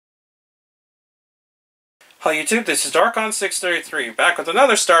Hello YouTube, this is Darkon633, back with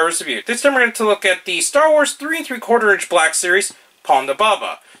another Star Wars review. This time we're going to look at the Star Wars 3 3/4 inch Black Series, Ponda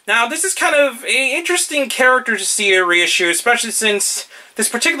Boba. Now, this is kind of an interesting character to see a reissue, especially since this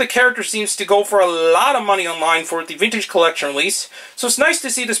particular character seems to go for a lot of money online for the Vintage Collection release, so it's nice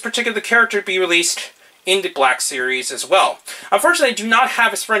to see this particular character be released in the Black Series as well. Unfortunately, I do not have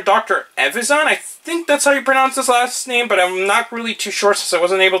his friend Dr. Evazan. I think that's how you pronounce his last name, but I'm not really too sure since I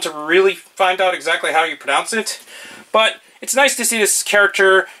wasn't able to really find out exactly how you pronounce it. But it's nice to see this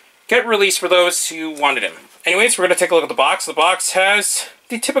character get released for those who wanted him. Anyways, we're going to take a look at the box. The box has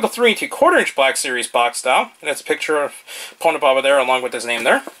the typical 3 3/4 inch Black Series box style. It has a picture of Ponda Boba there along with his name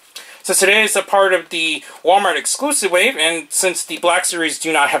there. Since it is a part of the Walmart exclusive wave, and since the Black Series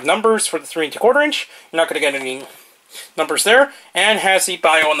do not have numbers for the 3 3/4 inch, you're not going to get any numbers there, and has the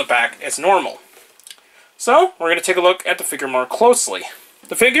bio on the back as normal. So, we're going to take a look at the figure more closely.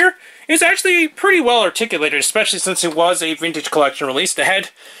 The figure is actually pretty well articulated, especially since it was a Vintage Collection release. The head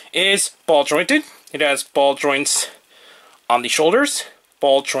is ball jointed. It has ball joints on the shoulders,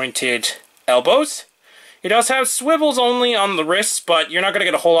 ball jointed elbows. It does have swivels only on the wrists, but you're not going to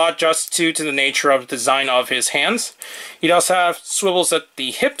get a whole lot just due to the nature of the design of his hands. He does have swivels at the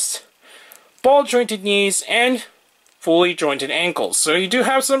hips, ball jointed knees, and fully jointed ankles. So you do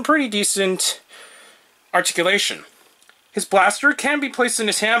have some pretty decent articulation. His blaster can be placed in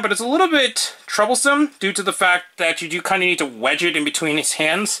his hand, but it's a little bit troublesome due to the fact that you do kind of need to wedge it in between his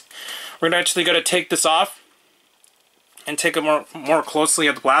hands. We're actually going to take this off and take a more closely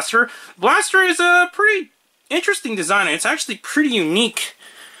at the blaster. Blaster is a pretty interesting design. It's actually pretty unique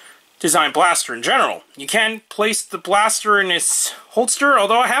design blaster in general. You can place the blaster in its holster,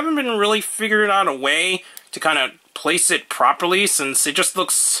 although I haven't been really figuring out a way to kind of place it properly, since it just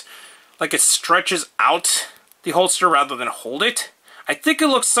looks like it stretches out the holster rather than hold it. I think it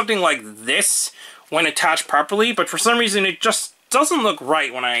looks something like this when attached properly, but for some reason it just doesn't look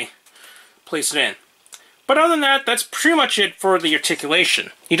right when I place it in. But other than that, that's pretty much it for the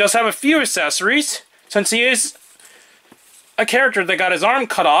articulation. He does have a few accessories, since he is a character that got his arm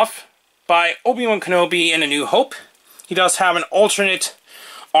cut off by Obi-Wan Kenobi in A New Hope. He does have an alternate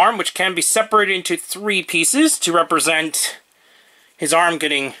arm, which can be separated into 3 pieces to represent his arm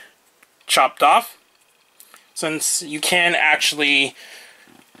getting chopped off. Since you can actually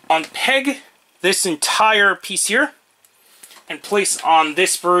unpeg this entire piece here and place on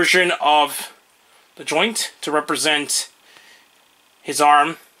this version of the joint to represent his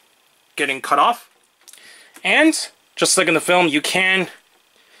arm getting cut off. And just like in the film, you can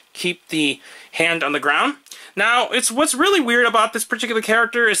keep the hand on the ground. Now, what's really weird about this particular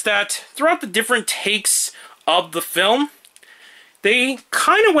character is that throughout the different takes of the film, they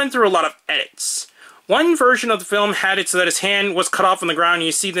kind of went through a lot of edits. One version of the film had it so that his hand was cut off on the ground, and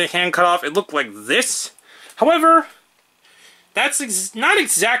you see the hand cut off, it looked like this. However, that's not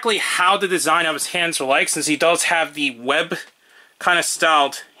exactly how the design of his hands are like, since he does have the web kind of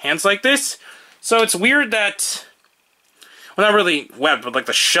styled hands like this. So it's weird that, well, not really web, but like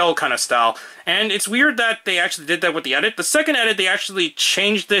the shell kind of style. And it's weird that they actually did that with the edit. The second edit, they actually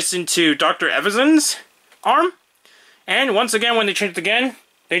changed this into Dr. Evazan's arm. And once again, when they changed it again,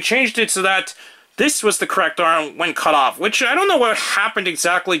 they changed it so that this was the correct arm when cut off, which I don't know what happened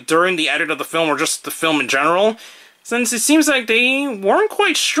exactly during the edit of the film or just the film in general, since it seems like they weren't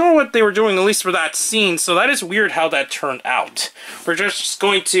quite sure what they were doing, at least for that scene, so that is weird how that turned out. We're just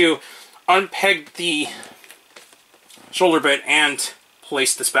going to unpeg the shoulder bit and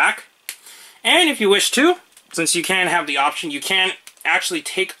place this back. And if you wish to, since you can have the option, you can actually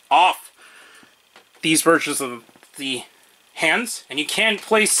take off these versions of the hands, and you can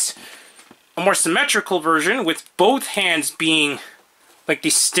place a more symmetrical version with both hands being like the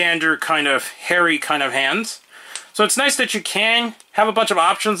standard kind of hairy kind of hands. So it's nice that you can have a bunch of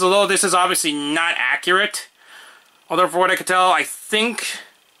options, although this is obviously not accurate. Although for what I could tell, I think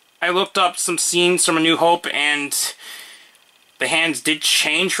I looked up some scenes from A New Hope and the hands did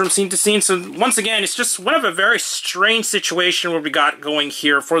change from scene to scene. So once again, it's just one of a very strange situation where we got going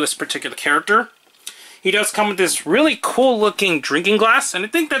here for this particular character. He does come with this really cool looking drinking glass, and I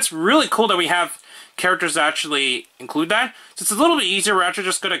think that's really cool that we have characters that actually include that. So it's a little bit easier, we're actually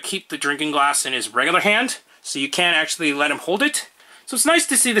just going to keep the drinking glass in his regular hand, so you can actually let him hold it. So it's nice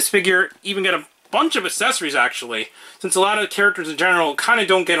to see this figure even get a bunch of accessories actually, since a lot of the characters in general kind of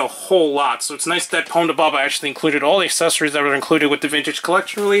don't get a whole lot. So it's nice that Ponda Boba actually included all the accessories that were included with the Vintage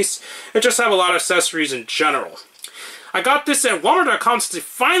Collection release. It just have a lot of accessories in general. I got this at Walmart.com since they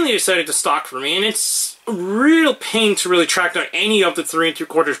finally decided to stock for me, and it's a real pain to really track down any of the 3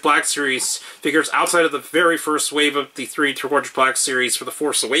 3/4 Black Series figures outside of the very first wave of the 3 3/4 Black Series for The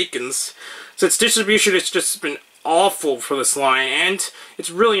Force Awakens. So its distribution has just been awful for this line, and it's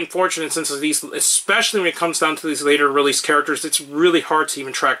really unfortunate since these, especially when it comes down to these later release characters, it's really hard to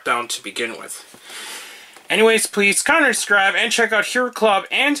even track down to begin with. Anyways, please comment, subscribe, and check out Hero Club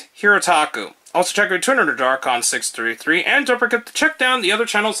and Hirotaku. Also check out Twitter under Darkon633, and don't forget to check down the other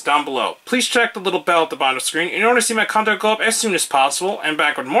channels down below. Please check the little bell at the bottom of the screen in order to see my content go up as soon as possible, and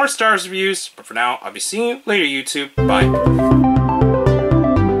back with more Star Wars reviews. But for now, I'll be seeing you later, YouTube. Bye.